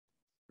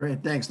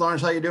Great, thanks.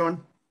 Lawrence, how you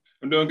doing?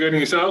 I'm doing good. And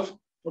yourself?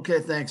 Okay,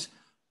 thanks.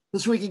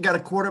 This week you got a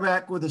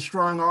quarterback with a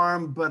strong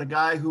arm, but a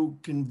guy who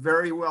can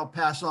very well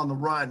pass on the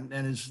run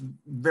and is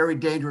very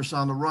dangerous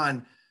on the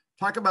run.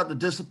 Talk about the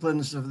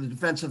disciplines of the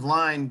defensive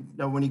line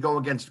when you go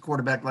against a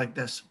quarterback like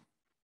this.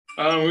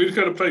 We just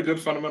got to play good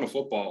fundamental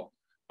football.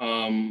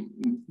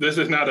 This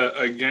is not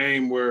a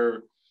game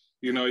where,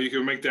 you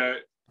can make that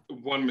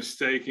one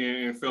mistake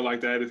and feel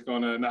like that is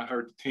going to not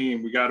hurt the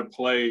team. We got to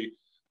play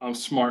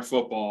smart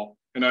football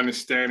and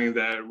understanding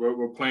that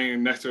we're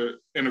playing next to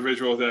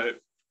individuals that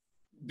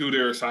do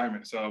their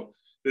assignment. So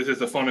this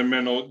is a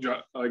fundamental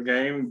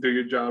game, do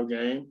your job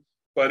game.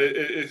 But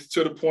it's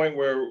to the point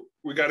where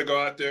we got to go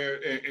out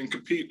there and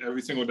compete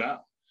every single down.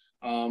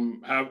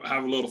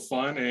 Have a little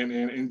fun and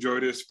enjoy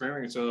the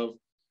experience of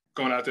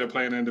going out there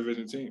playing in a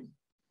division team.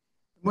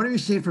 What have you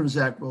seen from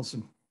Zach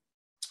Wilson?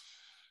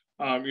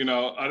 He's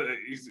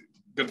a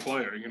good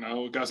player.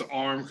 Got an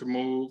arm, can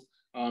move,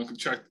 can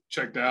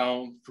check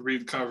down, can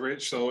read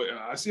coverage. So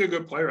I see a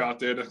good player out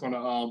there that's going to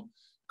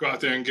go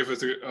out there and give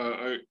us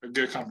a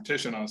good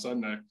competition on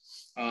Sunday.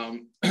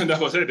 And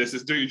that's what I said. This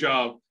is do your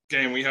job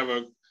game. We have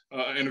an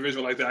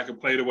individual like that can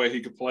play the way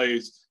he could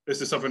play.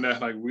 This is something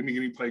that we need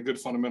to play good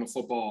fundamental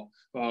football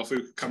if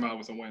we could come out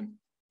with a win.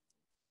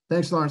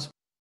 Thanks, Lawrence.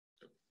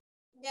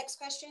 Next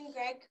question,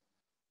 Greg.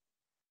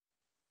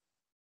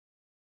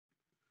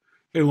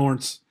 Hey,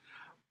 Lawrence.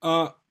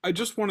 I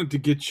just wanted to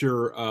get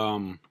your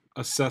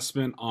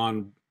assessment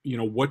on,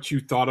 what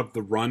you thought of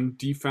the run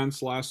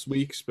defense last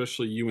week,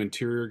 especially you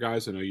interior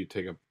guys. I know you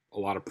take a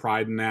lot of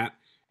pride in that.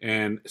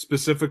 And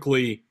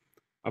specifically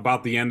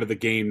about the end of the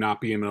game, not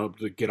being able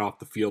to get off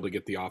the field to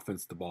get the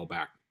offense the ball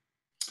back.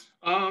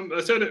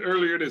 I said it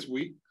earlier this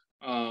week.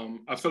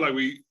 I feel like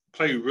we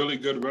played really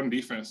good run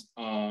defense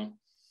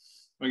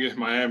against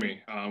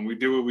Miami. We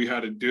did what we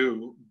had to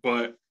do,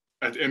 but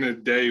at the end of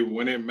the day,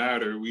 when it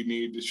mattered, we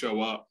needed to show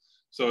up.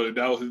 So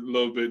that was a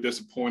little bit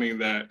disappointing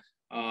that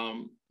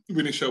we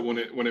didn't show up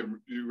when it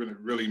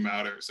really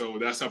mattered. So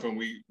that's something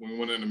we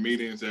went in the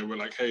meetings that we're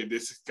like, hey,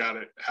 this has got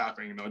to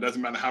happen. It doesn't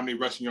matter how many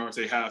rushing yards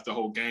they have the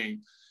whole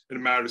game. It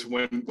matters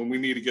when we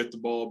need to get the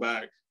ball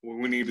back,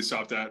 when we need to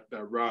stop that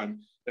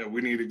run, that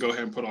we need to go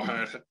ahead and put our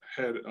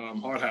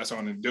hard hats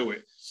on and do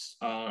it.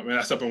 And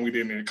that's something we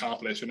didn't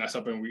accomplish, and that's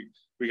something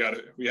we had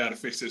to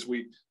fix this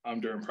week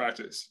during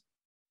practice.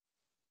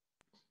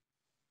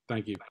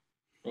 Thank you.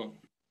 Cool.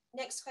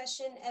 Next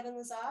question, Evan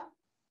Lazar.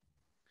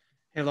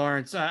 Hey,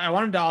 Lawrence. I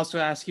wanted to also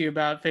ask you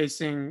about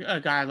facing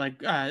a guy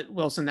like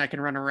Wilson that can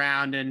run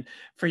around. And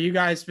for you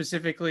guys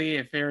specifically,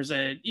 if there's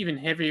an even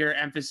heavier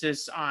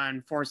emphasis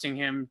on forcing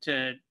him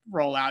to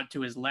roll out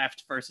to his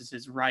left versus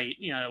his right,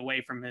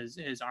 away from his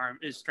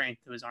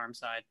strength to his arm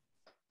side.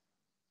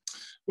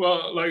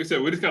 Well, like I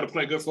said, we just got to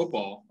play good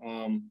football.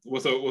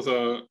 With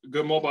a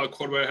good mobile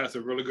quarterback has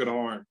a really good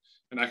arm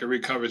and I can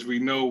read coverage. We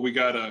know we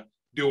got to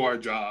do our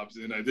jobs.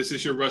 And this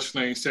is your rush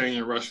lane, stay in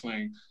your rush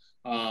lane.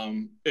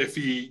 If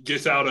he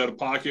gets out of the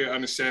pocket,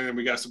 understanding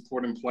we got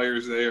supporting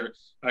players there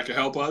that can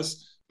help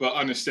us, but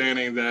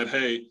understanding that,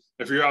 hey,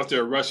 if you're out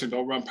there rushing,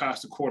 don't run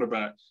past the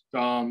quarterback.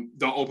 Don't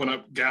open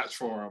up gaps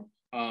for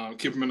him.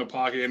 Keep him in the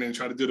pocket and then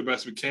try to do the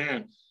best we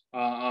can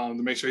to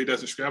make sure he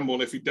doesn't scramble.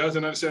 And if he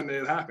doesn't understand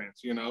that it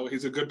happens,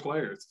 he's a good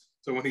player.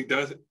 So when he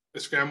does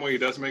scramble, he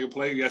does make a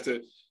play, you have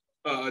to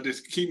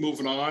just keep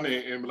moving on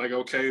and be like,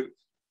 okay,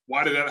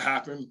 why did that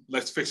happen?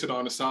 Let's fix it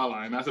on the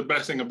sideline. That's the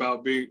best thing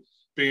about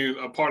being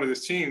a part of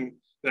this team,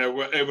 that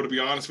we're able to be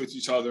honest with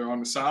each other on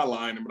the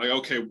sideline and be like,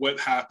 okay, what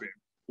happened?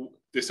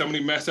 Did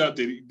somebody mess up?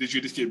 Did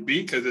you just get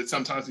beat? Because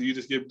sometimes you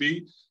just get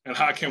beat. And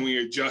how can we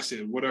adjust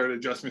it? What are the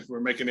adjustments we're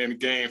making in the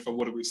game from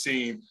what have we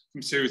seen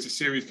from series to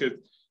series? Because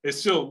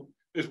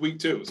it's week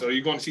 2. So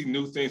you're going to see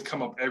new things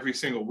come up every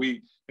single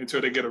week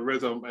until they get a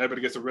rhythm.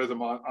 Everybody gets a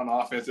rhythm on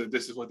offense that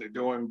this is what they're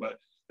doing, but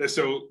they're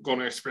still going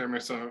to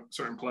experiment on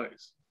certain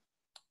plays.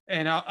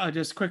 And I'll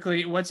just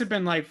quickly, what's it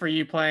been like for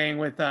you playing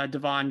with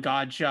Devon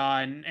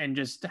Godshaw and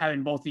just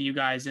having both of you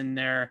guys in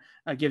there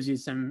gives you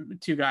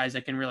two guys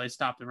that can really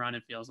stop the run,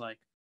 it feels like?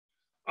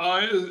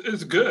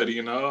 It's good,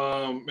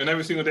 and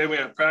every single day we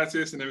have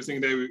practice and every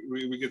single day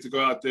we get to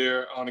go out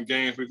there on the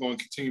games. We're going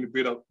to continue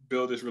to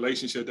build this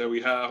relationship that we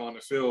have on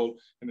the field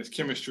and this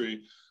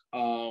chemistry.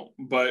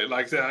 But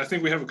like I said, I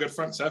think we have a good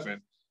front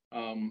seven.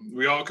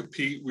 We all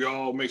compete. We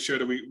all make sure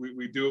that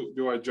we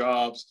do our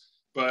jobs.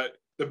 But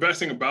the best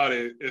thing about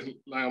it is,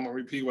 like I'm going to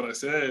repeat what I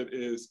said,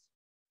 is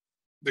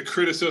the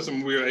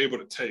criticism we are able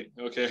to take.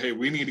 Okay, hey,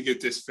 we need to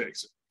get this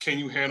fixed. Can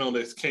you handle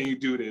this? Can you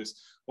do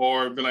this?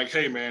 Or be like,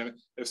 hey, man,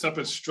 if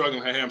something's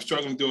struggling, hey, I'm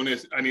struggling doing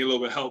this, I need a little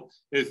bit of help.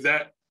 Is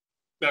that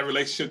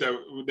relationship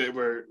that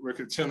we're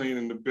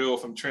continuing to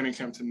build from training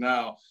camp to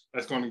now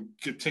that's going to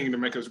continue to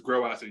make us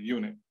grow as a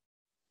unit.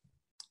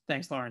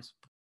 Thanks, Lawrence.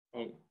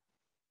 Oh.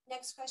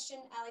 Next question,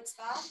 Alex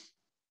Goff.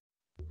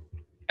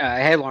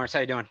 Hey, Lawrence,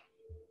 how you doing?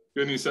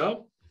 Good, and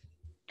yourself?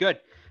 Good.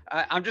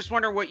 I'm just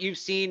wondering what you've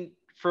seen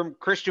from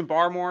Christian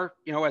Barmore,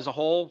 as a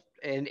whole,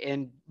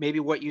 and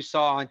maybe what you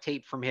saw on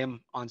tape from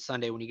him on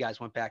Sunday when you guys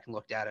went back and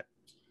looked at it.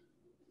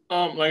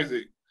 Like I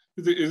said,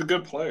 He's a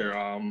good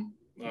player.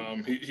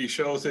 He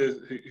shows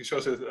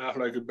his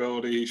athletic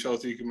ability. He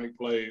shows he can make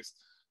plays.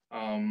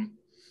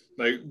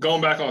 Like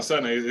going back on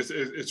Sunday,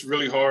 it's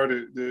really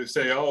hard to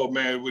say, oh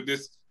man, with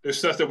this, there's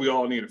stuff that we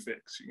all need to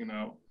fix, you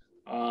know.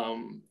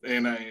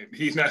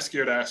 He's not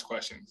scared to ask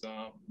questions.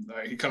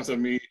 He comes to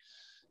me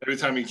every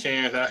time he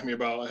can to ask me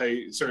about,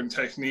 hey, certain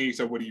techniques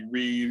or what he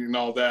read and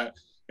all that.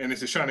 And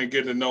it's just trying to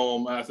get to know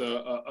him as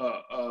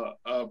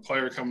a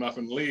player coming up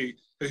in the league.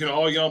 Because, you know,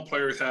 all young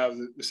players have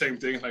the same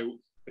thing. Like,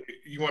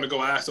 you want to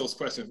go ask those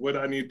questions. What do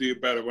I need to do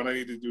better? What do I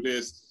need to do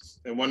this?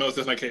 And one of those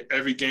is like, hey,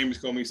 every game is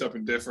going to be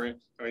something different.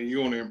 I mean, you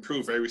want to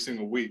improve every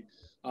single week.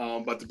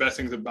 But the best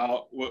things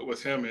about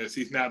with him is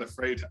he's not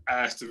afraid to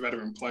ask the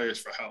veteran players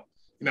for help.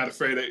 He's not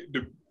afraid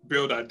to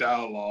build that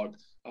dialogue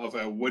of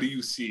what do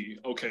you see?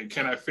 Okay,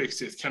 can I fix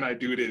this? Can I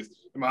do this?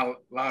 Am I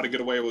allowed to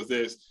get away with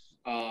this?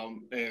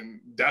 And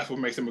that's what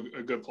makes him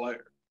a good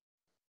player.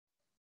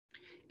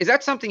 Is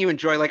that something you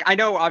enjoy? Like, I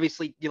know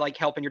obviously you like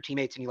helping your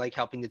teammates and you like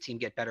helping the team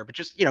get better, but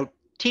just, you know,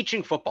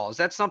 teaching football, is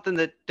that something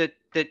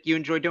that you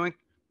enjoy doing?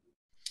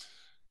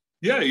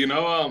 Yeah, you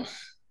know,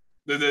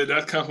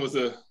 that comes with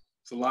a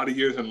lot of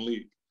years in the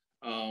league.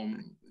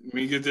 When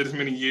you get this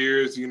many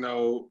years, you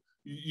know,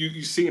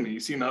 you've seen it.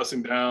 You've seen ups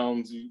and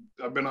downs.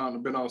 I've been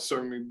on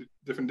certainly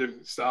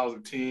different styles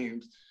of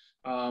teams.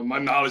 My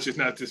knowledge is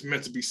not just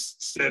meant to be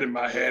set in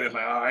my head and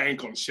like, oh, I ain't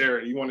gonna share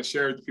it. You want to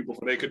share it to people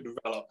so they could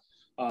develop.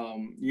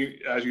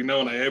 As you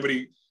know, like,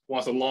 everybody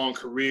wants a long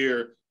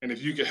career, and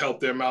if you can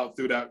help them out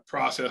through that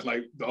process,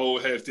 like the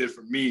old heads did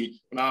for me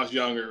when I was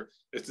younger,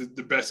 it's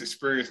the best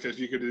experience because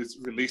you could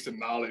just release the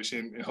knowledge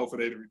and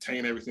hopefully they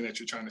retain everything that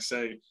you're trying to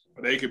say.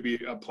 But they could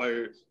be a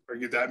player or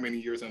get that many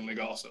years in the league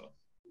also.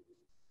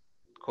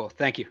 Cool.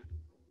 Thank you.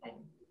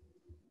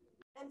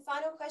 And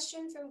final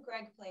question from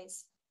Greg,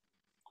 please.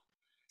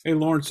 Hey,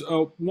 Lawrence,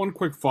 one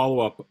quick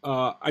follow-up.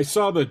 I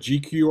saw the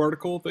GQ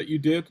article that you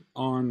did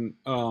on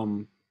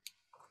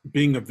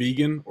being a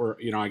vegan, or,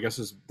 you know, I guess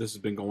this has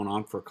been going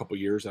on for a couple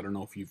of years. I don't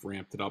know if you've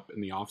ramped it up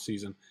in the off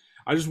season.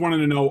 I just wanted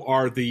to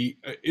know,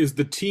 is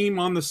the team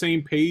on the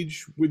same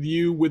page with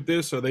you with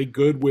this? Are they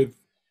good with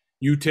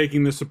you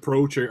taking this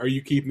approach? Or are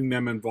you keeping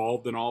them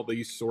involved in all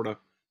these sort of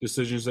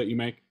decisions that you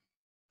make?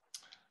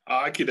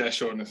 I keep that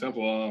short and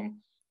simple.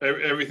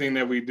 Everything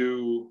that we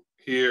do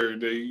here,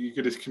 you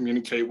could just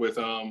communicate with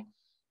Ted,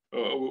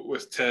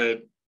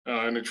 a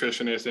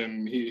nutritionist,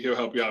 and he'll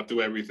help you out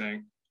through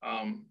everything.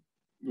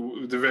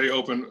 It's a very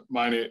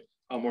open-minded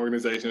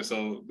organization,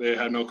 so they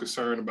have no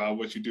concern about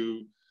what you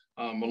do.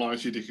 As long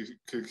as you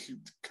could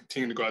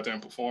continue to go out there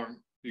and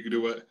perform, you can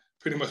do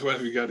pretty much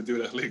whatever you got to do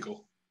that's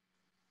legal.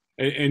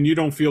 And you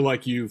don't feel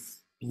like you've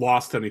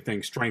lost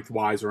anything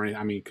strength-wise or anything?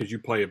 I mean, because you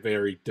play a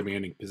very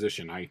demanding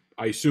position. I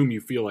assume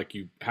you feel like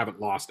you haven't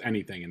lost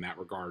anything in that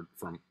regard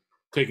from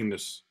taking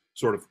this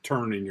sort of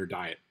turn in your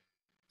diet.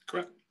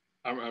 Correct.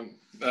 I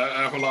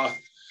haven't lost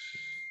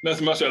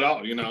not much at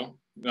all, you know.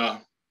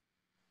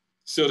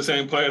 Still the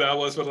same player that I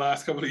was for the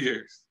last couple of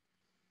years.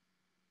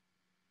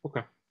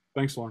 Okay.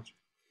 Thanks, Lawrence.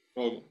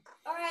 Welcome.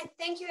 All right.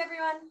 Thank you,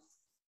 everyone.